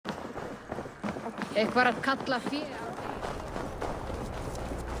Eitthvað að kalla fyrir.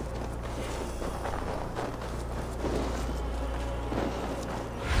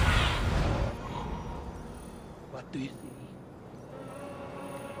 What do you see?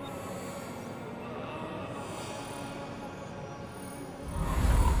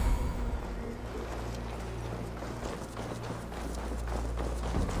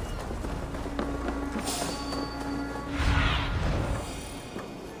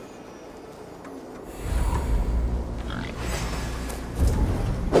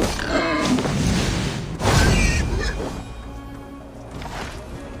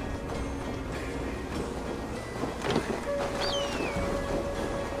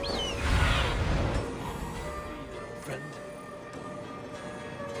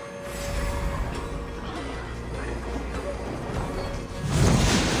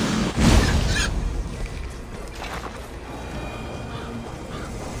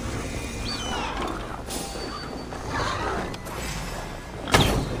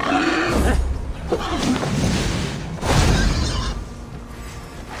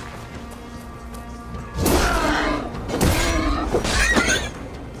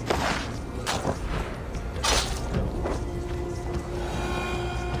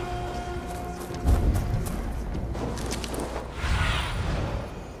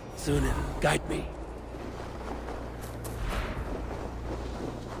 Sunan, guide me.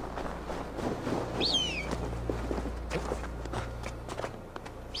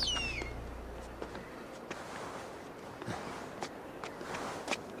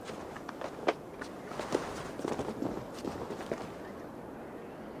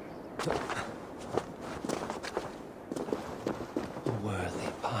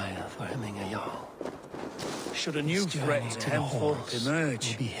 Should a new threat to Hemthorpe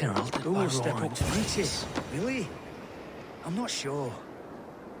emerge, be heralded who by will step roaring up to meet it? voices. Really? I'm not sure.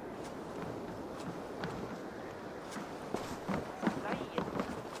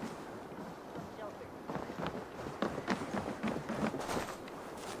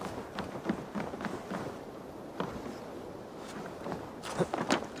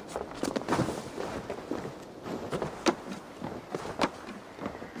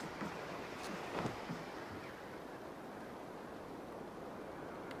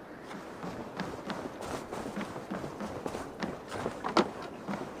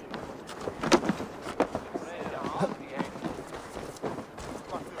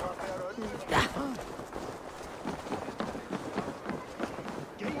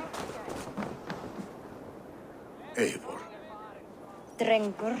 Eivor.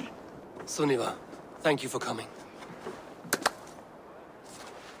 Drengur. Sunniva, thank you for coming.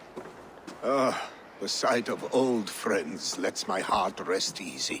 The sight of old friends lets my heart rest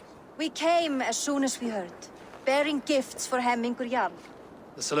easy. We came as soon as we heard, bearing gifts for Hemmingur Jarl.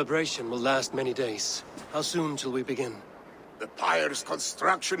 The celebration will last many days. How soon till we begin? The pyre's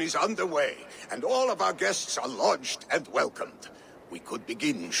construction is underway, and all of our guests are lodged and welcomed. We could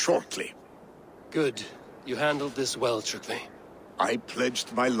begin shortly. Good. You handled this well, Tryggvi. I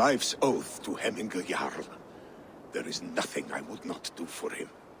pledged my life's oath to Hemmingur Jarl. There is nothing I would not do for him.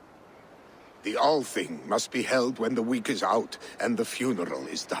 The Althing must be held when the week is out and the funeral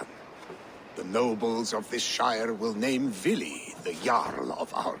is done. The nobles of this shire will name Vili the Jarl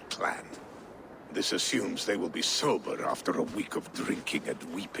of our clan. This assumes they will be sober after a week of drinking and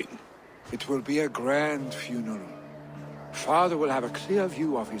weeping. It will be a grand funeral. Father will have a clear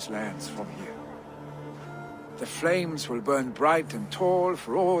view of his lands from here. The flames will burn bright and tall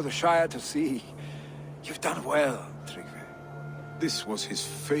for all the Shire to see. You've done well, Tryggvi. This was his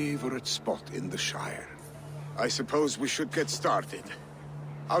favorite spot in the Shire. I suppose we should get started.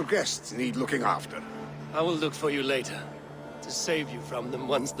 Our guests need looking after. I will look for you later, to save you from them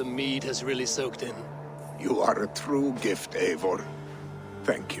once the mead has really soaked in. You are a true gift, Eivor.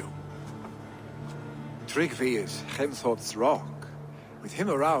 Thank you. Tryggvi is Hemthorpe's rock. With him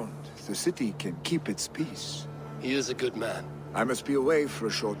around, the city can keep its peace. He is a good man. I must be away for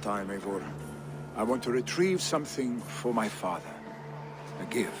a short time, Eivor. I want to retrieve something for my father. A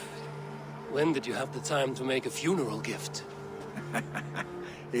gift. When did you have the time to make a funeral gift?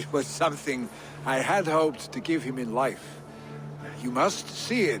 It was something I had hoped to give him in life. You must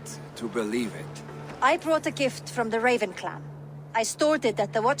see it to believe it. I brought a gift from the Raven clan. I stored it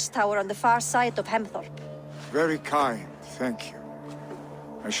at the watchtower on the far side of Hemthorpe. Very kind, thank you.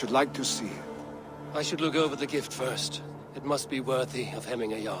 I should like to see it. I should look over the gift first. It must be worthy of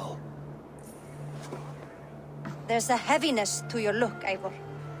Hemmingur Jarl. There's a heaviness to your look, Eivor.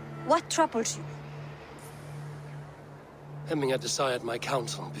 What troubles you? Hemming had desired my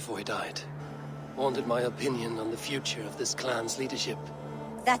counsel before he died. Wanted my opinion on the future of this clan's leadership.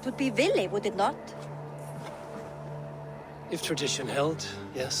 That would be Vili, would it not? If tradition held,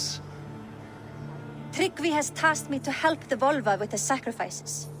 yes. Tryggvi has tasked me to help the Volva with the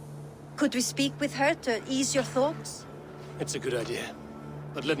sacrifices. Could we speak with her to ease your thoughts? It's a good idea.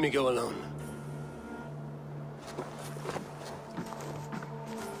 But let me go alone.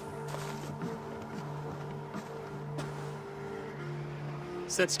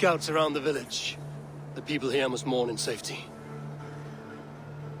 Set scouts around the village. The people here must mourn in safety.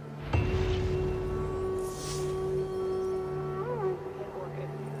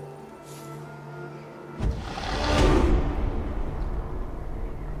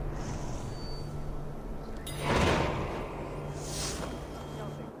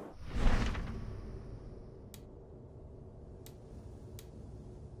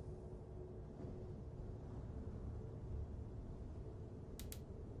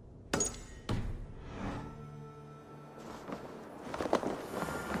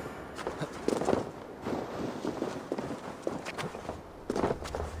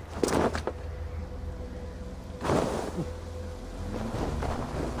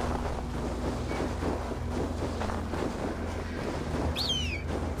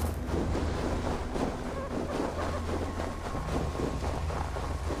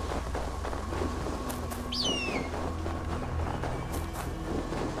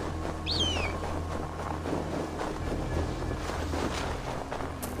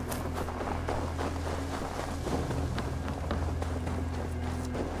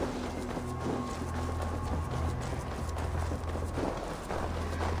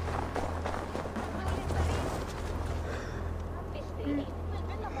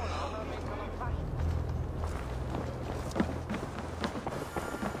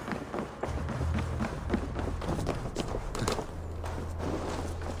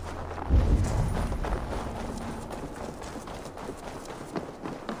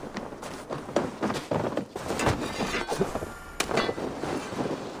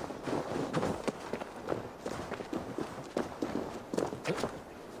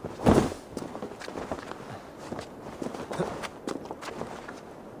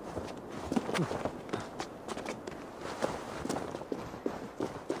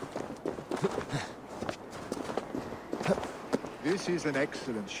 This is an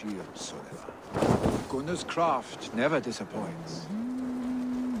excellent shield, Soneva. Gunnar's craft never disappoints.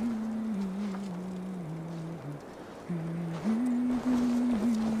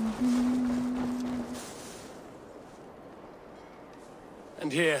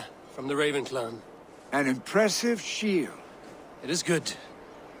 And here, from the Raven clan. An impressive shield. It is good,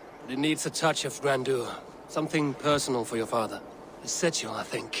 but it needs a touch of grandeur. Something personal for your father. A sigil, I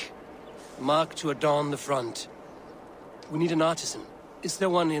think. A mark to adorn the front. We need an artisan. Is there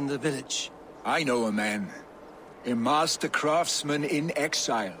one in the village? I know a man. A master craftsman in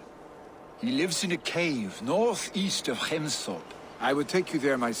exile. He lives in a cave northeast of Hemthorpe. I would take you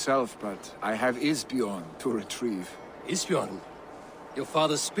there myself, but I have Isbjorn to retrieve. Isbjorn? Your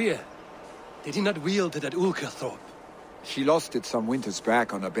father's spear? Did he not wield it at Ulkerthorpe? He lost it some winters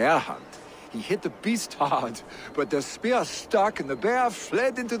back on a bear hunt. He hit the beast hard, but the spear stuck and the bear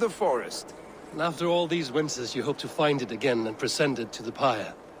fled into the forest. And after all these winters, you hope to find it again and present it to the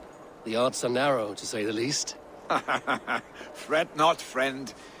pyre. The odds are narrow, to say the least. Fret not,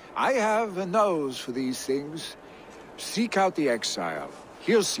 friend. I have a nose for these things. Seek out the exile.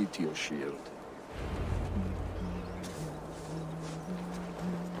 He'll see to your shield.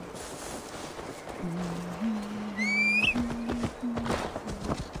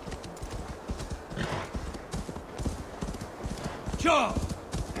 Sure!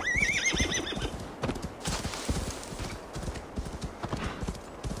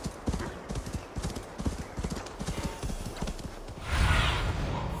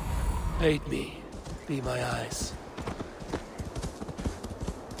 Aid me. Be my eyes.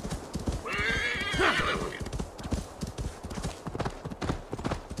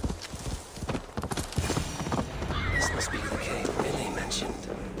 This must be the cave Billy mentioned.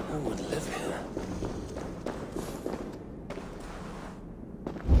 Who would live here?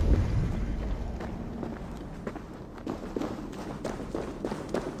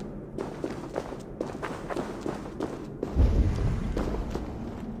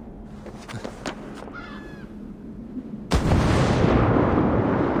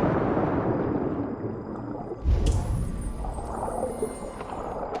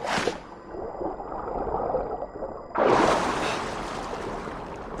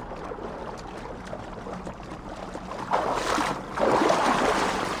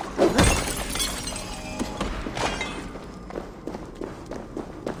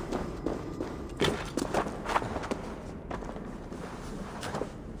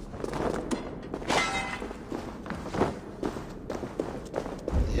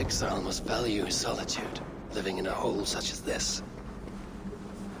 exile must value his solitude, living in a hole such as this.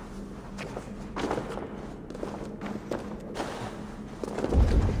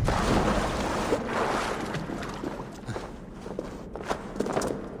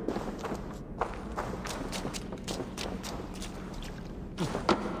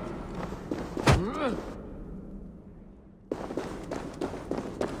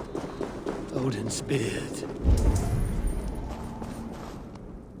 Odin's beard.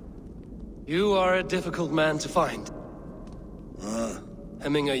 You are a difficult man to find.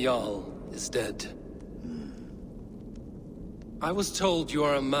 Hemminger Jarl is dead. I was told you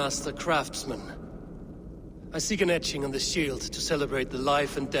are a master craftsman. I seek an etching on the shield to celebrate the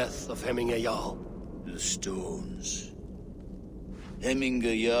life and death of Hemminger Jarl. The stones.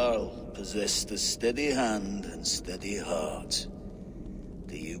 Hemminger Jarl possessed a steady hand and steady heart.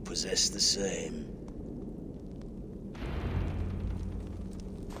 Do you possess the same?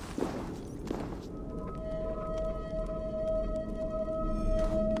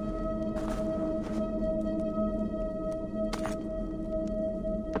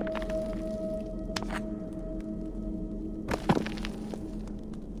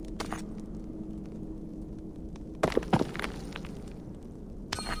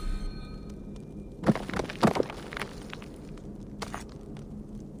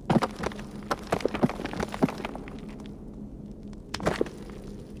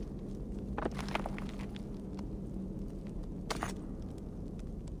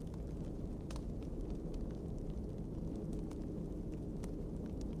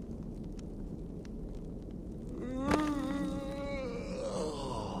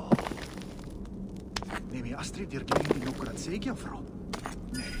 Neem je Astrid die gleymd nog het zeker, vrouw?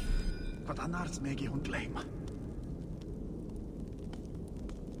 Nee, wat anders mag je hun gleymd.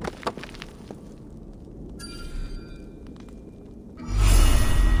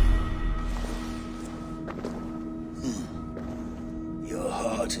 Your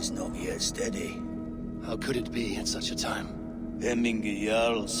heart is not yet steady. How could it be at such a time? Hemminger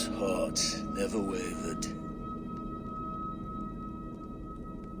Jarl's heart never wavered.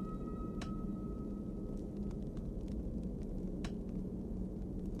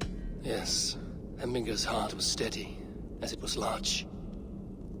 Yes, Hemminger's heart was steady, as it was large.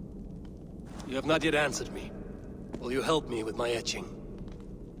 You have not yet answered me. Will you help me with my etching?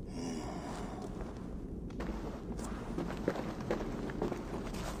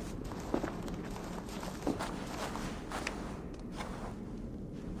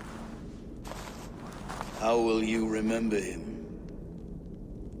 How will you remember him?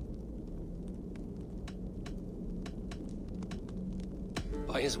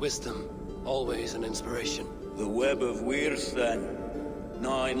 By his wisdom, always an inspiration. The web of Wirth, then.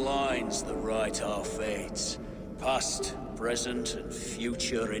 9 lines that write our fates. Past, present, and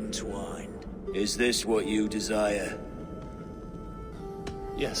future entwined. Is this what you desire?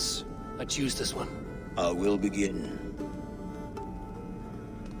 Yes, I choose this one. I will begin.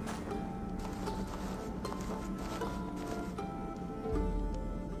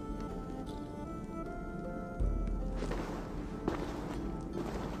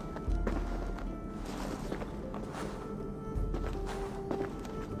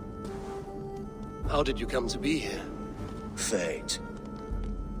 How did you come to be here? Fate.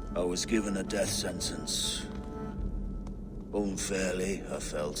 I was given a death sentence. Unfairly, I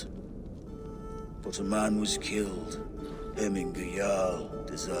felt. But a man was killed. Hemminger Jarl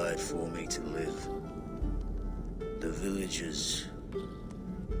desired for me to live. The villagers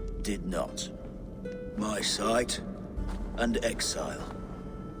did not. My sight and exile.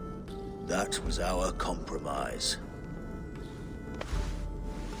 That was our compromise.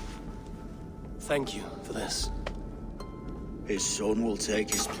 Thank you for this. His son will take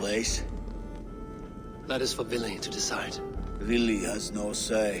his place. That is for Vili to decide. Vili has no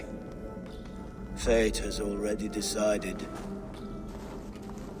say. Fate has already decided.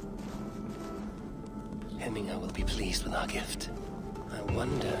 Hemminger will be pleased with our gift. I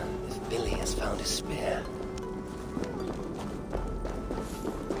wonder if Vili has found his spear.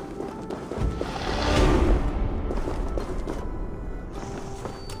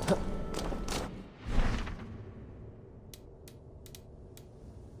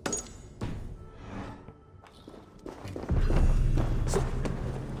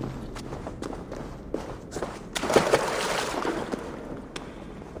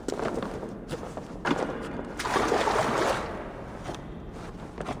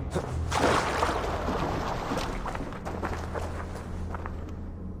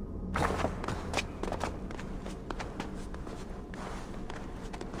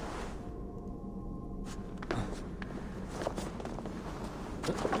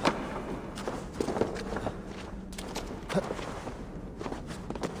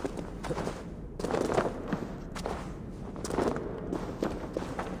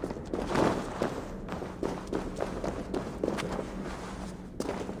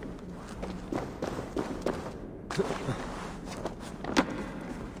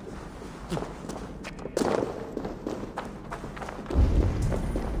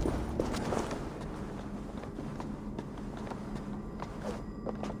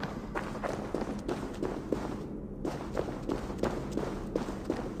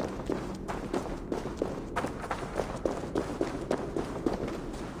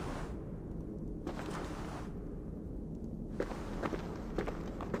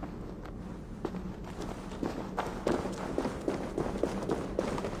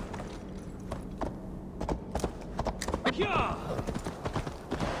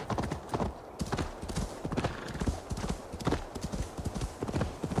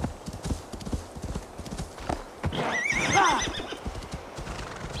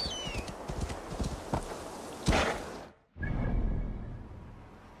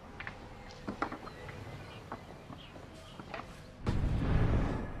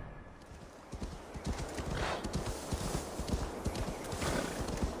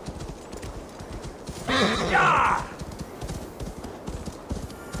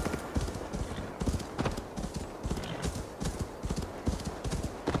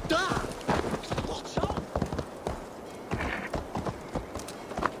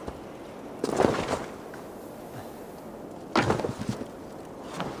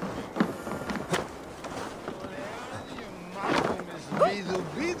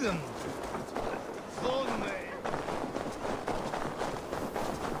 Frieden! Sonne!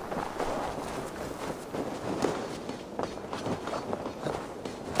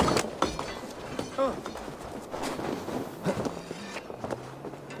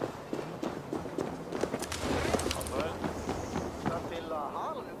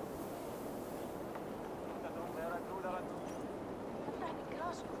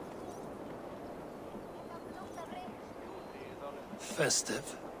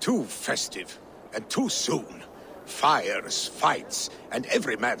 Festive. Too festive, and too soon. Fires, fights, and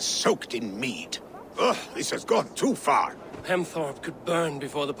every man soaked in mead. Ugh, this has gone too far. Hemthorpe could burn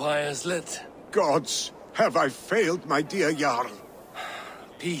before the pyre's lit. Gods, have I failed my dear Jarl?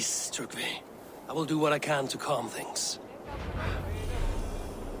 Peace, Trygve. I will do what I can to calm things.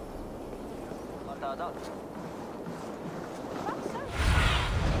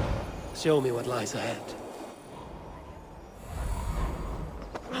 Show me what lies ahead.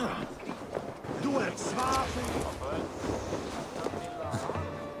 Du är svag!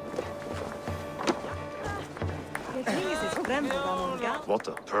 What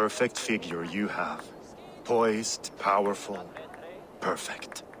a perfect figure you have. Poised, powerful,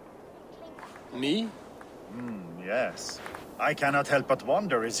 perfect. Me? Yes. I cannot help but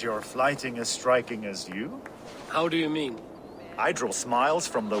wonder, is your flighting as striking as you? How do you mean? I draw smiles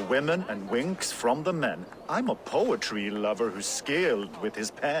from the women and winks from the men. I'm a poetry lover who's skilled with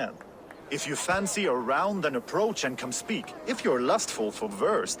his pen. If you fancy a round, then approach and come speak. If you're lustful for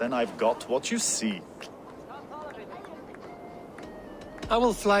verse, then I've got what you seek. I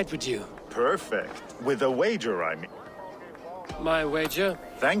will flight with you. Perfect. With a wager, I mean. My wager?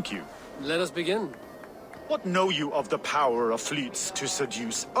 Thank you. Let us begin. What know you of the power of fleets to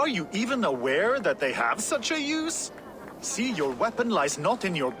seduce? Are you even aware that they have such a use? See, your weapon lies not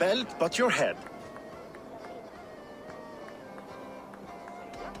in your belt, but your head.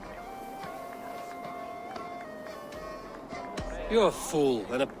 You're a fool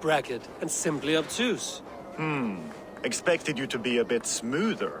and a braggart and simply obtuse. Expected you to be a bit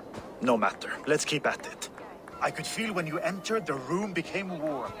smoother. No matter, let's keep at it. I could feel when you entered, the room became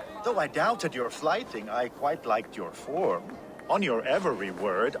warm. Though I doubted your flighting, I quite liked your form. On your every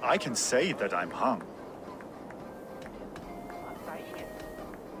word, I can say that I'm hung.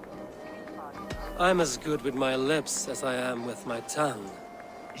 I'm as good with my lips as I am with my tongue.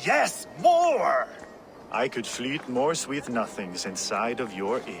 Yes, more! I could fleet more sweet nothings inside of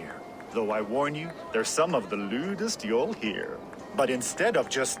your ear. Though I warn you, they're some of the lewdest you'll hear. But instead of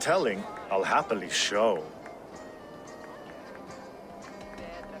just telling, I'll happily show.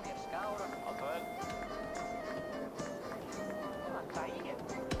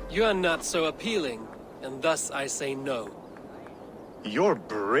 You are not so appealing, and thus I say no. You're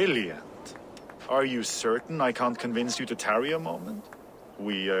brilliant. Are you certain I can't convince you to tarry a moment?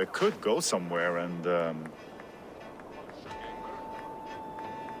 We could go somewhere and,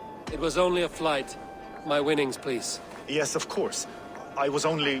 It was only a flight. My winnings, please. Yes, of course. I was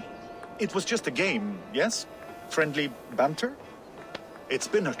only... It was just a game, yes? Friendly banter? It's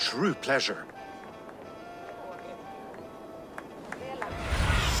been a true pleasure.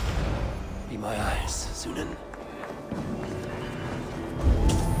 Be my eyes, Sunan.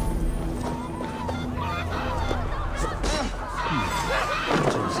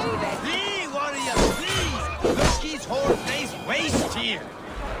 Flee, warrior, flee! Husky's whole place waste here!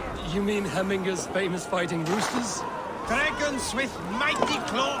 You mean Hemminger's famous fighting roosters? Dragons with mighty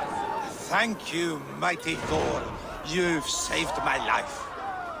claws! Thank you, mighty Thor. You've saved my life.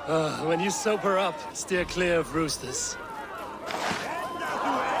 When you sober up, steer clear of roosters.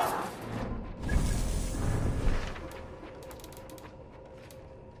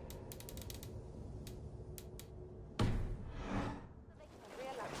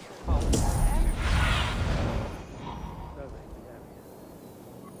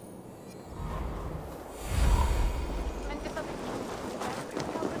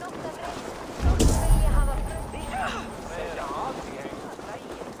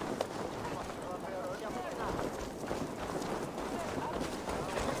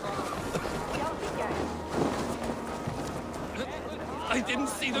 I didn't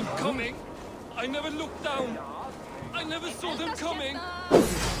see them coming. I never looked down. I never saw them coming.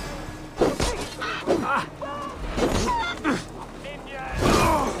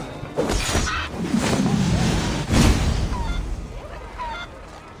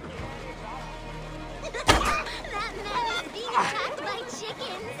 That man is being attacked by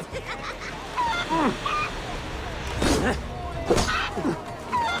chickens.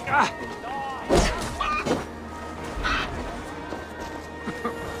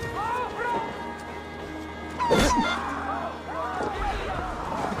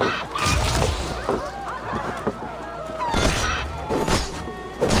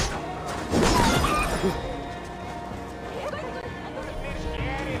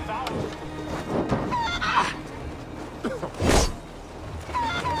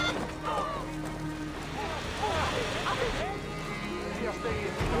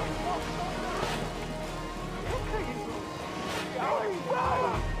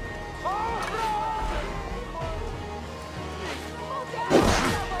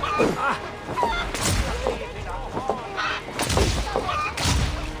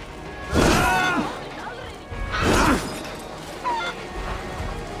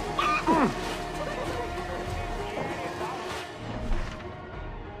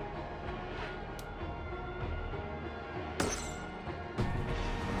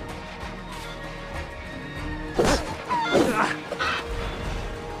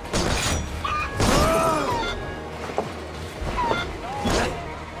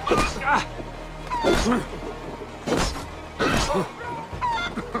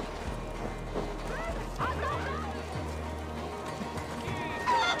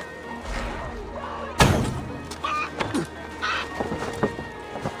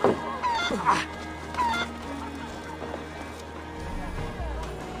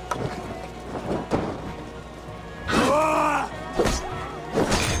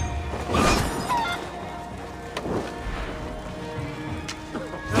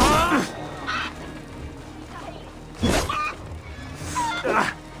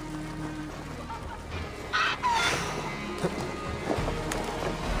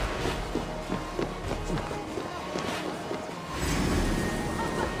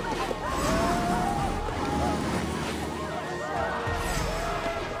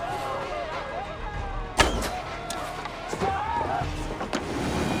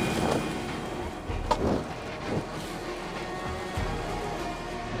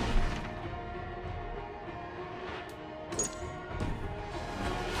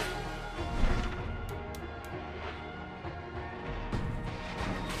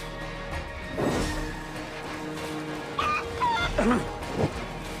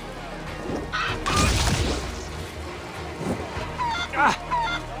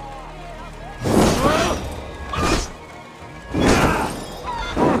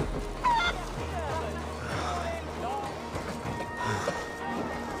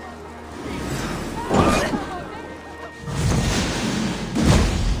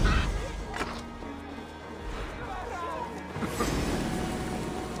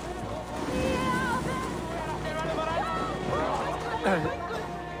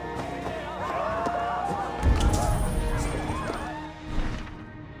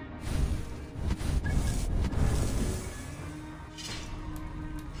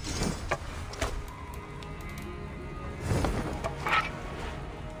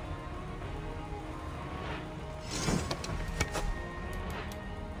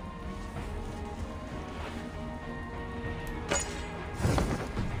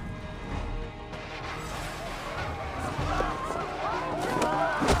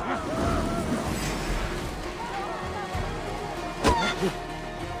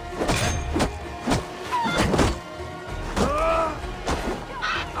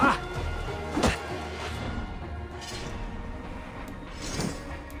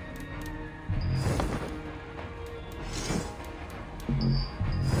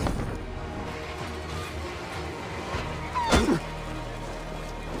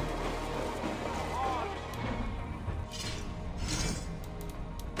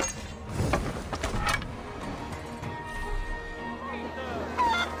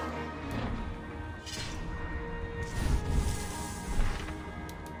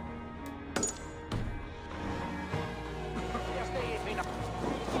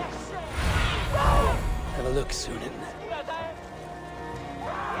 Have a look, Sunan.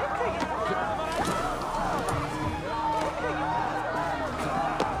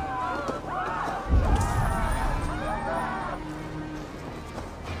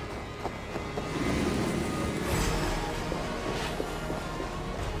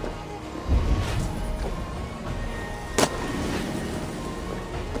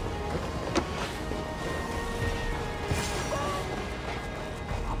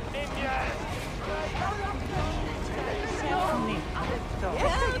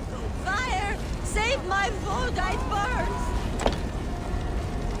 Help! Fire! Save my food! It burns! Help!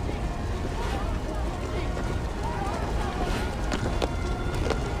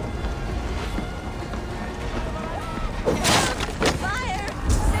 Fire!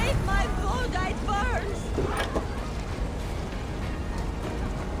 Save my food! It burns!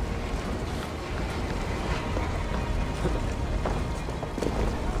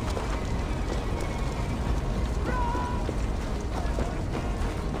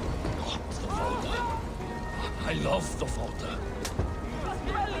 I love the Volta.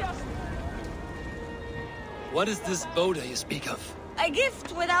 What is this Boda you speak of? A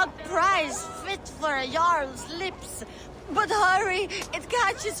gift without price, fit for a Jarl's lips. But hurry, it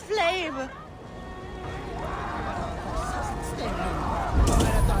catches flame.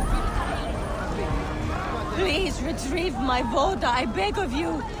 Please Please retrieve my Voda, I beg of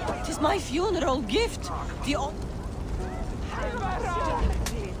you. 'Tis my funeral gift.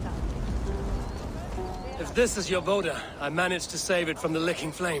 If this is your Voda, I managed to save it from the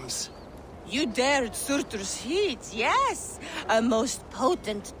licking flames. You dared Surtur's heat, yes. A most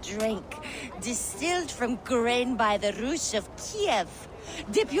potent drink, distilled from grain by the Rus of Kiev.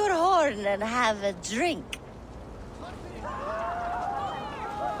 Dip your horn and have a drink.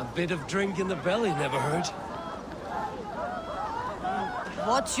 A bit of drink in the belly never hurt.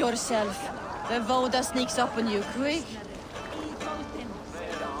 Watch yourself. The Voda sneaks up on you quick.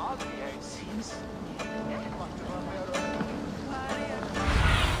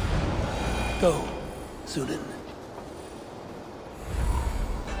 Go, Sunan.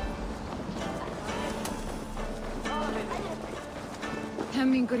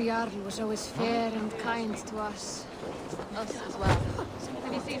 Hemmingur Jarl was always fair and kind to us. Us as well.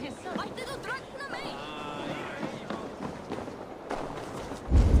 Have you seen his son?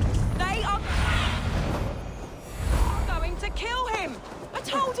 They are going to kill him! I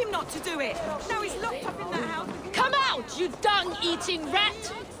told him not to do it! Now he's locked up in that house. Come out, you dung-eating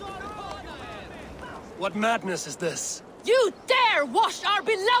rat! What madness is this? You dare wash our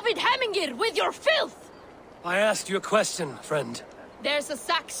beloved Hemmingir with your filth! I asked you a question, friend. There's a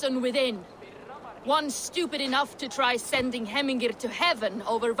Saxon within. One stupid enough to try sending Hemmingir to heaven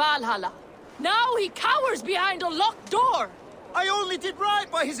over Valhalla. Now he cowers behind a locked door! I only did right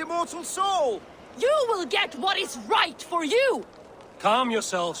by his immortal soul! You will get what is right for you! Calm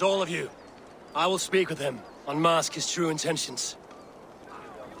yourselves, all of you. I will speak with him, unmask his true intentions.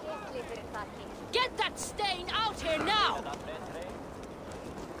 Get that stain out here now!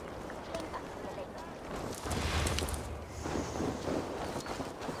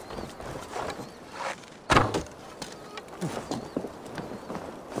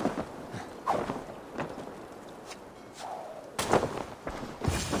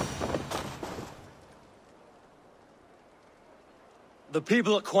 The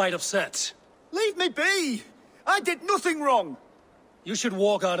people are quite upset. Leave me be! I did nothing wrong! You should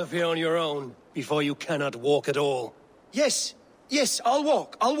walk out of here on your own, before you cannot walk at all. Yes, I'll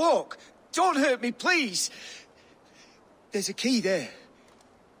walk. Don't hurt me, please. There's a key there.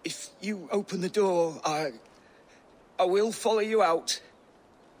 If you open the door, I will follow you out.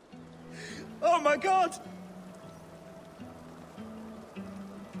 Oh my God!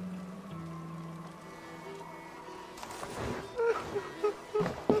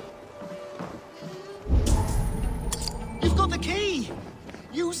 You've got the key!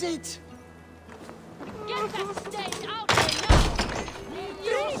 Use it! Get that stain out here now!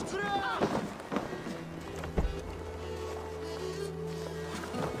 You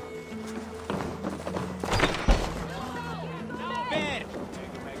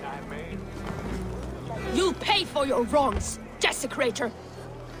You'll pay for your wrongs, desecrator!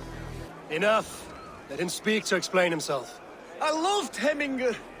 Enough! Let him speak to explain himself. I loved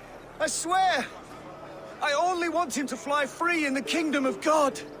Hemminger. I swear. I only want him to fly free in the kingdom of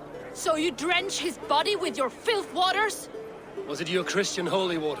God. So you drench his body with your filth waters? Was it your Christian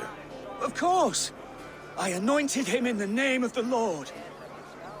holy water? Of course. I anointed him in the name of the Lord.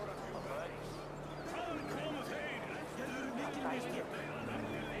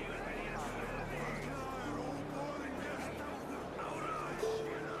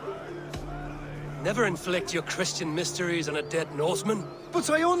 Never inflict your Christian mysteries on a dead Norseman. But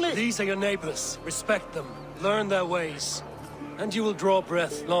I only... These are your neighbors. Respect them. Learn their ways. And you will draw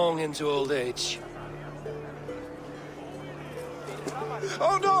breath long into old age.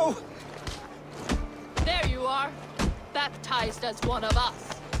 Oh no! There you are. Baptized as one of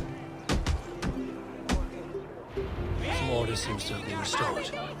us. Some order seems to have been restored.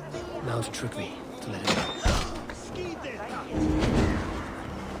 Now to trick me, to let him go.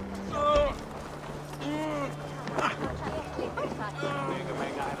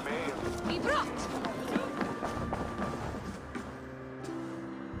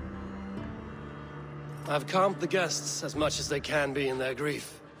 I've calmed the guests as much as they can be in their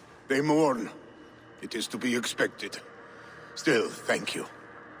grief. They mourn. It is to be expected. Still, thank you.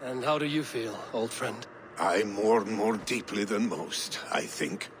 And how do you feel, old friend? I mourn more deeply than most, I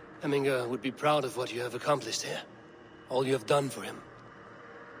think. Hemminger would be proud of what you have accomplished here. All you have done for him.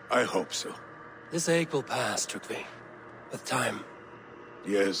 I hope so. This ache will pass, Trygve. With time.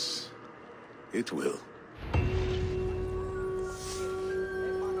 Yes, it will.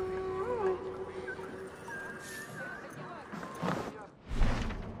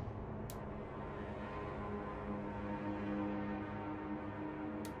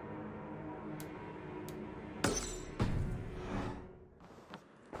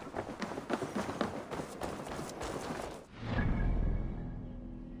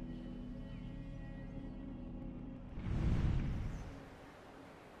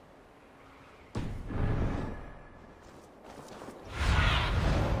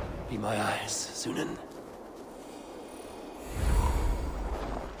 Be my eyes, Sunan.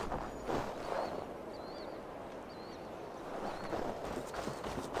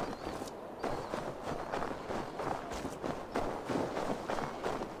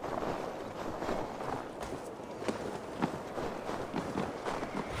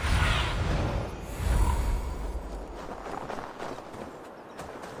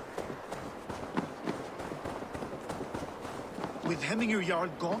 With Hemingr Jarl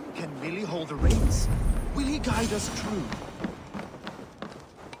gone, can Willie hold the reins? Will he guide us true?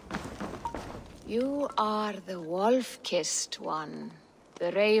 You are the wolf-kissed one.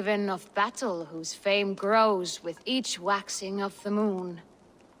 The raven of battle whose fame grows with each waxing of the moon.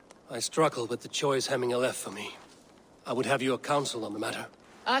 I struggle with the choice Hemingr left for me. I would have your counsel on the matter.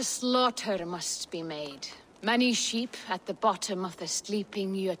 A slaughter must be made. Many sheep at the bottom of the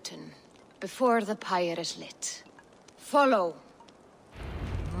sleeping Jötun, before the pyre is lit. Follow.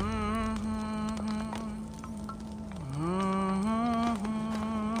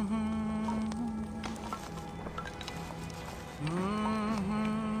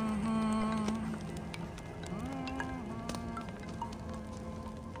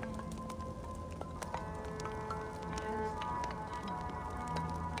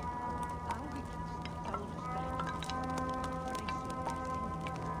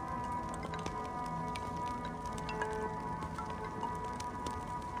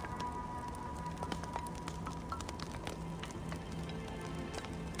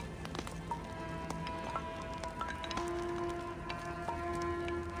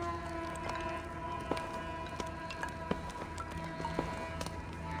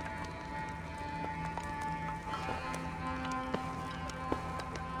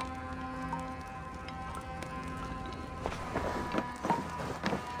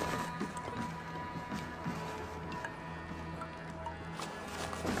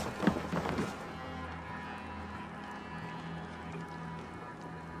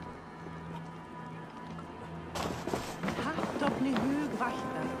 Hattofni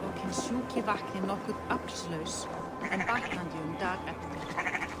hugvættar og hinn sjúki vakni nokkuð aflslaus, en vaknandi dag eftir.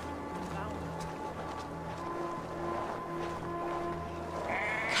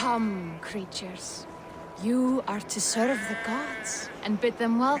 Come, creatures. You are to serve the gods, and bid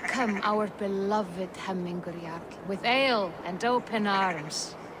them welcome our beloved Hemingr Jarl with ale and open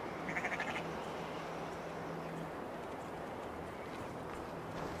arms.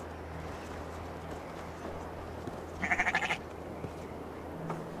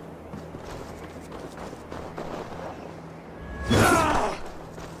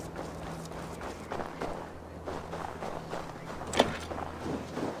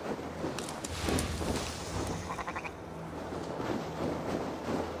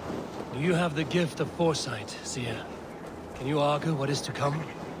 You have the gift of foresight, Seer. Can you argue what is to come?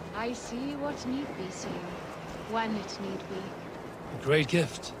 I see what need be seen, when it need be. A great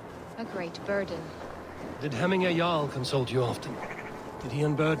gift. A great burden. Did Hemingr Jarl consult you often? Did he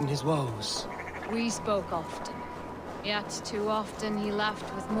unburden his woes? We spoke often. Yet too often he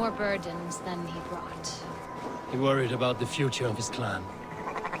left with more burdens than he brought. He worried about the future of his clan.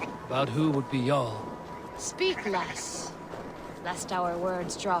 About who would be Jarl. Speak less, lest our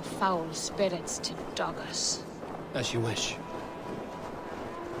words draw foul spirits to dog us. As you wish.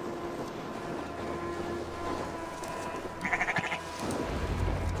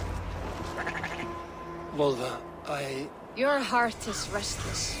 Volva, Your heart is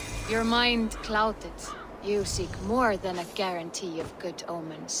restless, your mind clouded. You seek more than a guarantee of good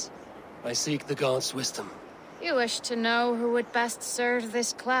omens. I seek the gods' wisdom. You wish to know who would best serve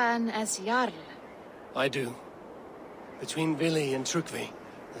this clan as Jarl. I do. Between Vili and Trukvi,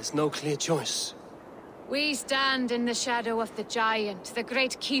 there's no clear choice. We stand in the shadow of the giant, the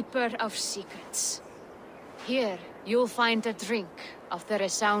great keeper of secrets. Here, you'll find a drink of the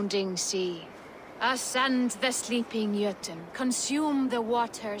resounding sea. Ascend the sleeping Jötun, consume the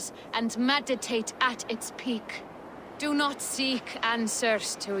waters, and meditate at its peak. Do not seek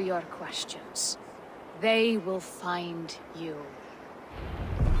answers to your questions. They will find you.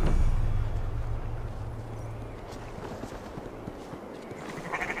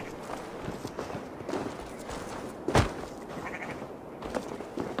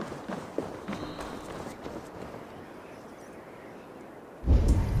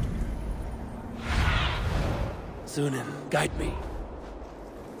 Sunan, guide me.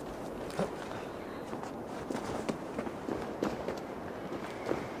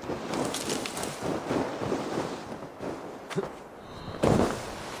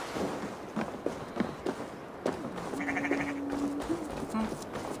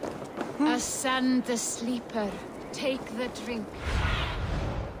 Ascend the sleeper. Take the drink.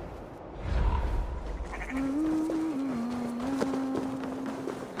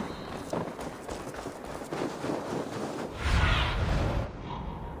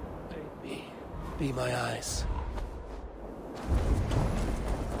 my eyes.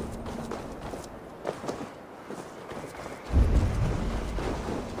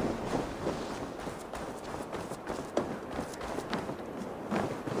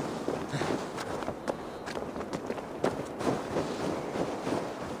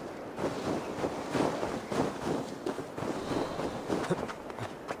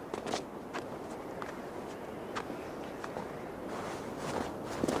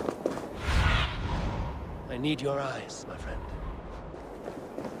 I need your eyes, my friend.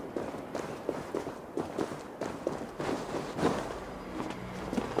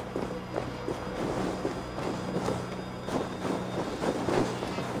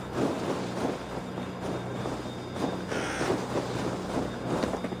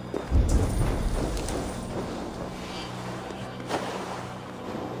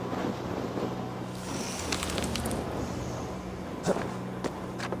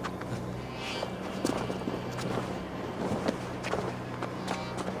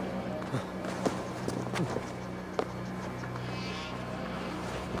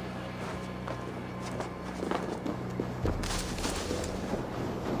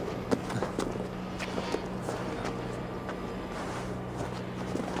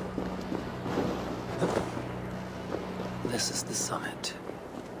 This is the summit.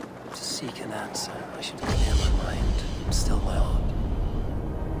 To seek an answer, I should clear my mind, still my heart.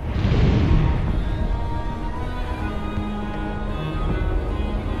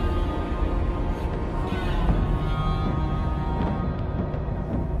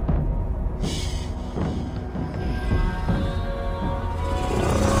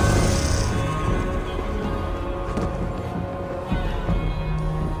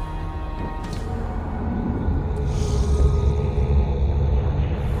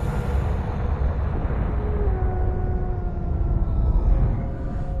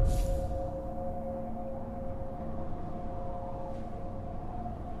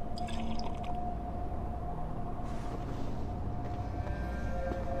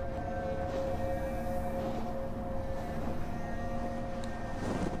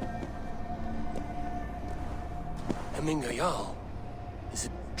 Jarl, is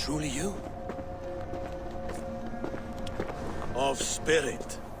it truly you? Of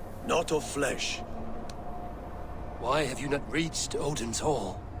spirit, not of flesh. Why have you not reached Odin's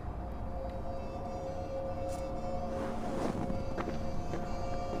Hall?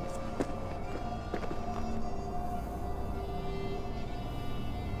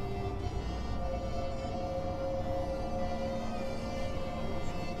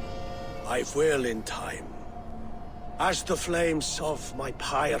 I will in time. As the flames of my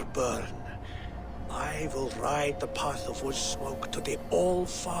pyre burn, I will ride the path of wood smoke to the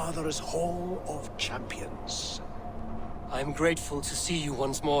All-Father's Hall of Champions. I'm grateful to see you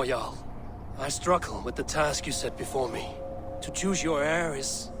once more, Jarl. I struggle with the task you set before me. To choose your heir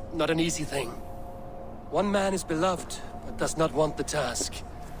is not an easy thing. One man is beloved, but does not want the task.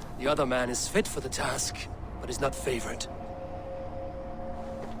 The other man is fit for the task, but is not favored.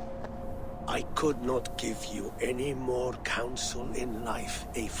 I could not give you any more counsel in life,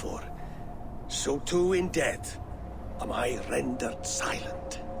 Eivor. So too in death am I rendered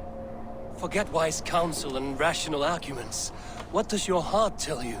silent. Forget wise counsel and rational arguments. What does your heart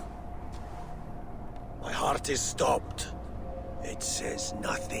tell you? My heart is stopped. It says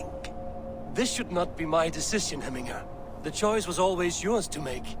nothing. This should not be my decision, Hemminger. The choice was always yours to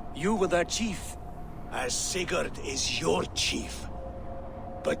make. You were their chief. As Sigurd is your chief.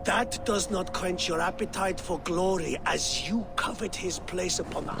 But that does not quench your appetite for glory as you covet his place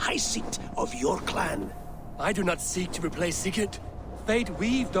upon the high seat of your clan. I do not seek to replace Sigurd. Fate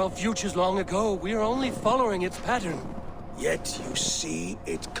weaved our futures long ago. We are only following its pattern. Yet you see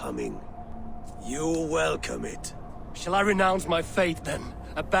it coming. You welcome it. Shall I renounce my faith then?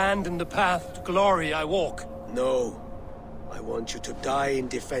 Abandon the path to glory I walk? No. I want you to die in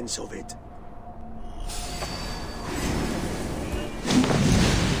defense of it.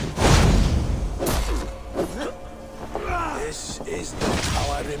 This is not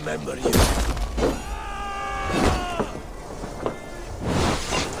how I remember you.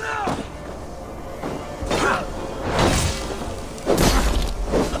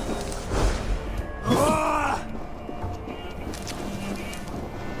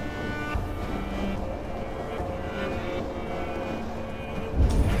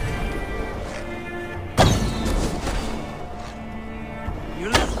 You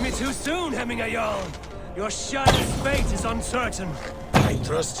left me too soon, Hemminger Jarl. Your Shire's fate is uncertain. I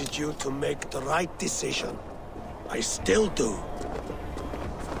trusted you to make the right decision. I still do.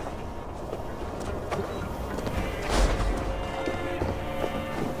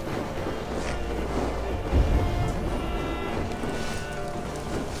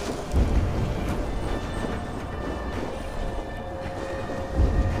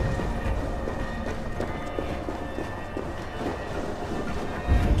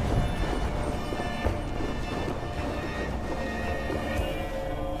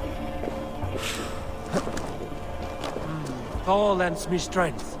 fall lends me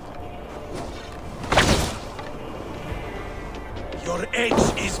strength. Your edge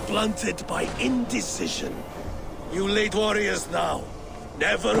is blunted by indecision. You lead warriors now.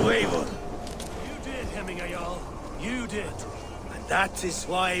 Never waver. You did, Hemminger Jarl. You did. And that is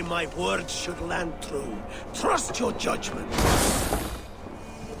why my words should land true. Trust your judgment.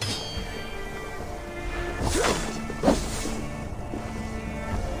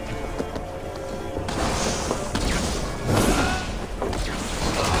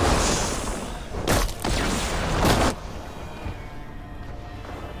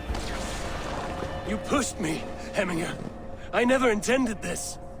 You pushed me, Hemminger. I never intended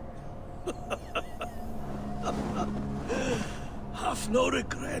this. Have no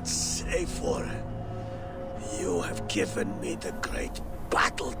regrets, save for you have given me the great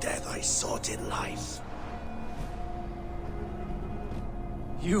battle death I sought in life.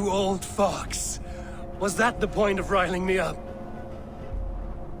 You old fox. Was that the point of riling me up?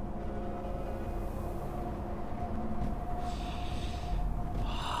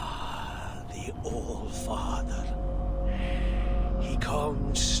 The All-Father. He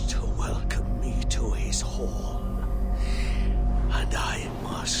comes to welcome me to his hall, and I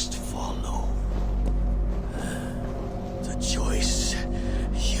must follow. The choice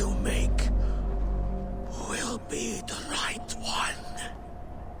you make will be the right one.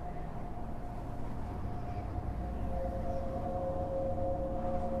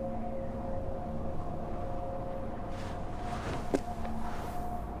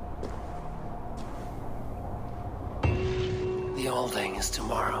 The Alding is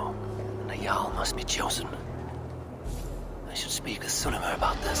tomorrow, and a Jarl must be chosen. I should speak with Sunnema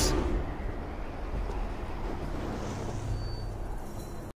about this.